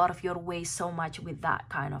gonna go out of your way so much with that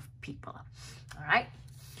kind of people. All right,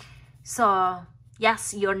 so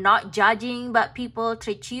yes, you're not judging, but people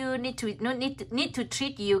treat you need to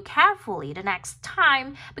treat you carefully the next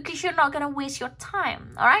time, because you're not gonna waste your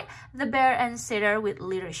time. All right, the Bear and Cedar with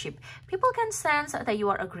leadership. People can sense that you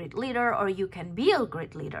are a great leader, or you can be a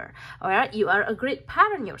great leader. All right, you are a great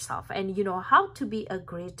parent yourself, and you know how to be a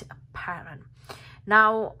great parent.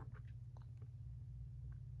 Now,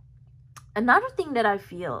 another thing that I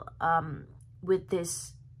feel with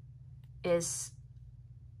this is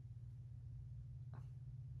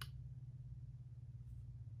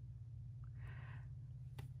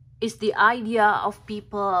the idea of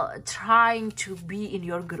people trying to be in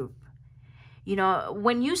your group. You know,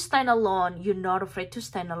 when you stand alone, you're not afraid to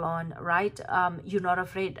stand alone, right? You're not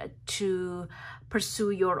afraid to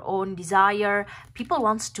pursue your own desire. People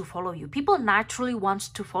wants to follow you. People naturally wants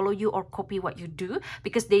to follow you or copy what you do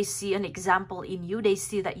because they see an example in you. They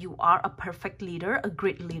see that you are a perfect leader, a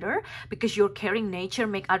great leader, because your caring nature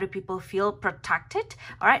make other people feel protected.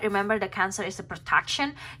 All right, remember the Cancer is a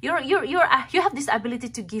protection. You have this ability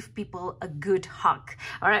to give people a good hug.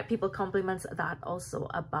 All right, people compliments that also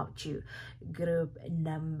about you. Group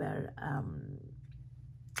number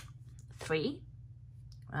 3,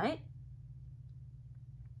 right?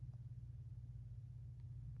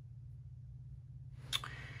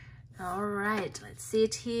 All right, let's see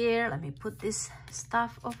it here. Let me put this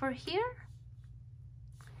stuff over here.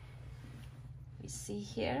 We see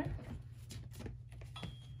here.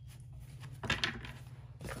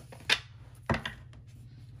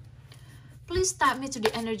 Please tap me to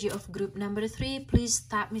the energy of group number 3. Please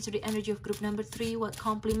tap me to the energy of group number 3. What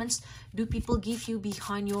compliments do people give you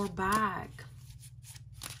behind your back?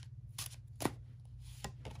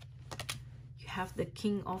 You have the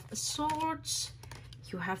King of Swords.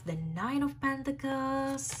 You have the Nine of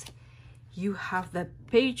Pentacles. You have the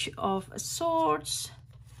Page of Swords.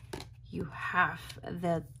 You have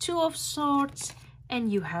the Two of Swords.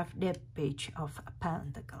 And you have the Page of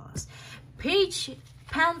Pentacles.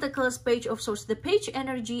 Pentacles, Page of Swords. The Page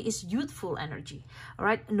energy is youthful energy. All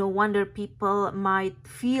right. No wonder people might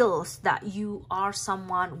feel that you are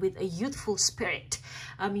someone with a youthful spirit.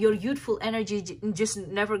 Your youthful energy just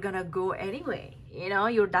never gonna go anyway. You know,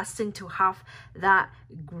 you're destined to have that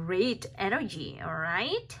great energy. All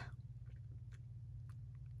right.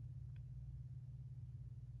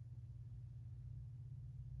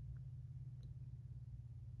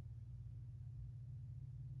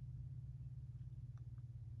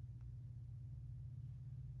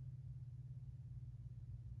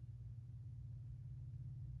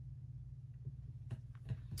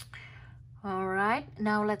 All right,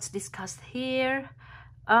 now let's discuss here.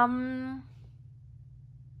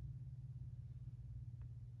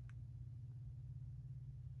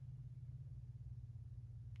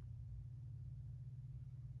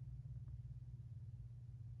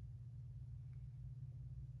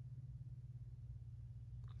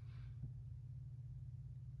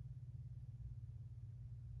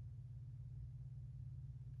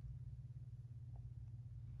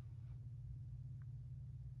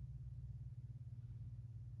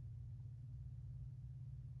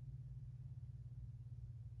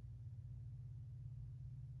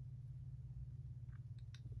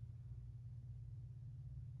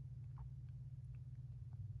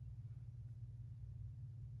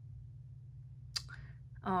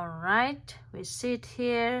 All right, we sit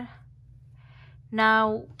here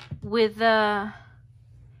now with the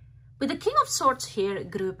King of Swords here,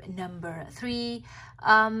 group number 3.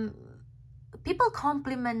 People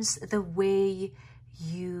compliments the way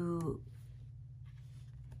you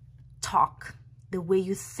talk, the way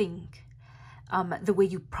you think, the way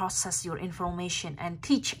you process your information and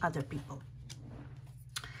teach other people.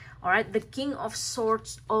 All right, the King of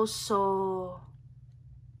Swords also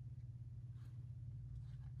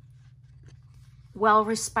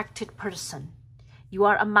well-respected person. You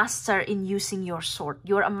are a master in using your sword.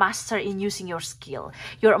 You're a master in using your skill.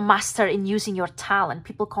 You're a master in using your talent.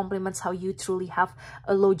 People compliments how you truly have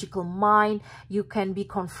a logical mind. You can be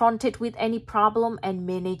confronted with any problem and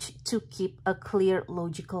manage to keep a clear,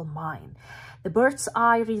 logical mind. The bird's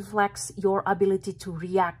eye reflects your ability to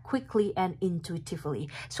react quickly and intuitively.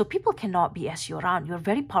 So people cannot BS you around. You're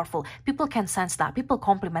very powerful. People can sense that. People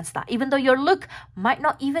compliments that. Even though your look might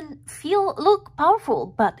not even look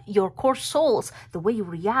powerful, but your core souls, the way you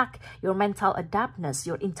react, your mental adaptness,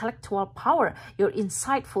 your intellectual power, you're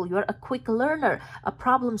insightful, you're a quick learner, a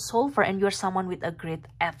problem solver, and you're someone with a great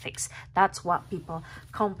ethics. That's what people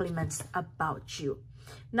compliments about you.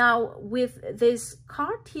 Now, with this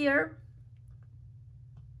card here,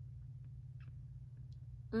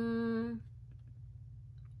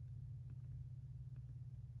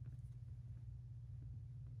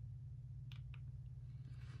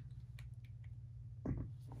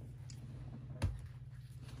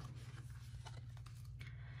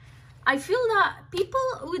 I feel that people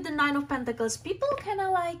with the Nine of Pentacles, people kind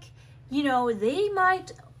of like, you know, they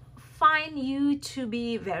might find you to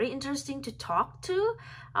be very interesting to talk to,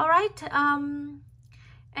 all right?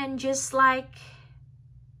 And just like,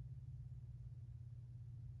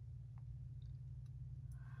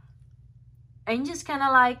 and just kind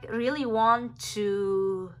of like really want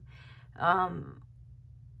to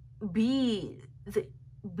be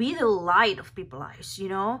the light of people's lives, you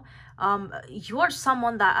know. You're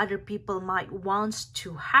someone that other people might want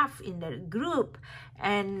to have in their group,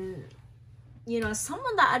 and you know,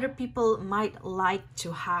 someone that other people might like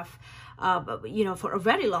to have for a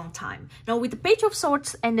very long time. Now with the Page of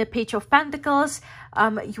Swords and the Page of Pentacles,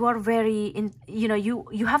 you are very,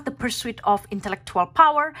 you have the pursuit of intellectual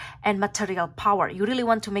power and material power. You really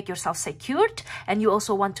want to make yourself secured, and you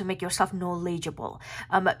also want to make yourself knowledgeable.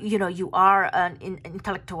 You are an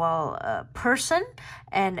intellectual person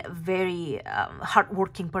and very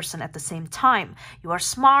hardworking person at the same time. You are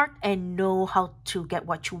smart and know how to get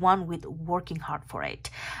what you want with working hard for it.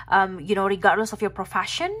 Regardless of your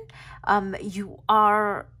profession, you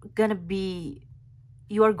are going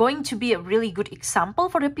to be a really good example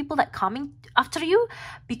for the people that coming after you,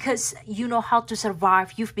 because you know how to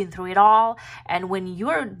survive. You've been through it all, and when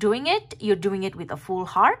you're doing it with a full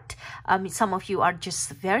heart. Some of you are just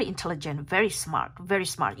very intelligent, very smart.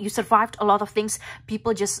 You survived a lot of things.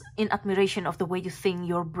 People just in admiration of the way you think,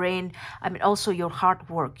 your brain, also your hard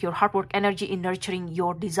work energy in nurturing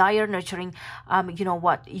your desire, nurturing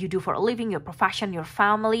what you do for a living, your profession, your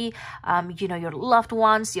family, your loved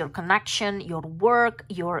ones, your connection, your work,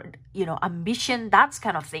 your ambition, that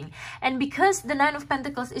kind of thing. And because the Nine of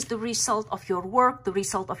Pentacles is the result of your work, the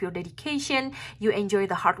result of your dedication, you enjoy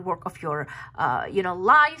the hard work of your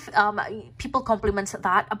life. People compliment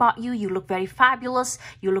that about you. You look very fabulous,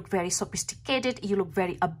 you look very sophisticated, you look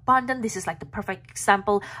very abundant. This is like the perfect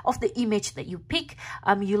example of the image that you pick.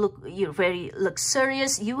 You're very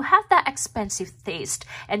luxurious, you have that expensive taste,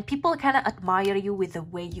 and people kind of admire you with the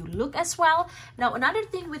way you look as well. Now another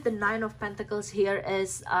thing with the Nine of Pentacles here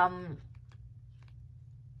is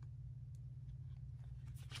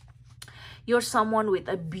you're someone with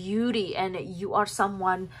a beauty, and you are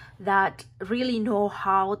someone that really know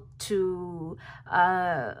how to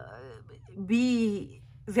be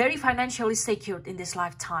very financially secured in this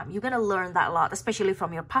lifetime. You're gonna learn that a lot, especially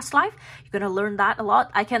from your past life. You're gonna learn that a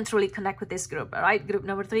lot. I can truly connect with this group, all right? Group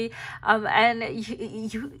number 3. And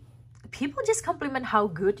people just compliment how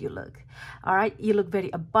good you look. All right, you look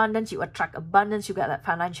very abundant, you attract abundance, you got that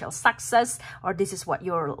financial success, or this is what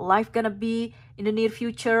your life gonna be in the near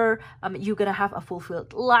future. You're gonna have a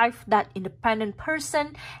fulfilled life, that independent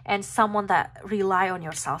person, and someone that rely on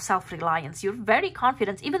yourself, self-reliance. You're very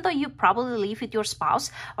confident, even though you probably live with your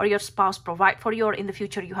spouse, or your spouse provide for you, or in the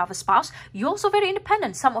future you have a spouse. You're also very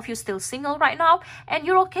independent. Some of you still single right now, and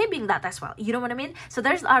you're okay being that as well. You know what I mean? So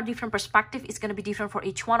there's our different perspective. It's gonna be different for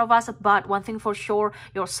each one of us, but one thing for sure,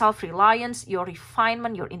 your self-reliance, your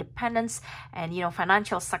refinement, your independence, and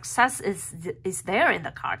financial success is there in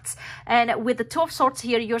the cards. And with the Two of Swords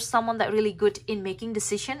here, you're someone that really good in making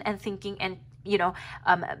decision and thinking, and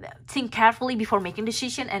think carefully before making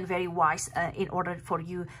decision, and very wise in order for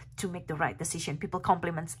you to make the right decision. People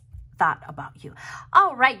compliments that about you.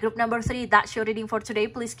 All right, group number 3, that's your reading for today.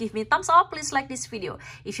 Please give me a thumbs up, please like this video.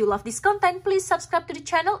 If you love this content, please subscribe to the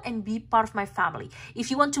channel and be part of my family. If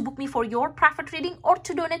you want to book me for your private reading or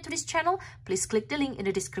to donate to this channel, please click the link in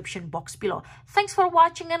the description box below. Thanks for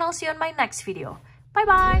watching, and I'll see you on my next video. Bye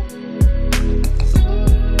bye.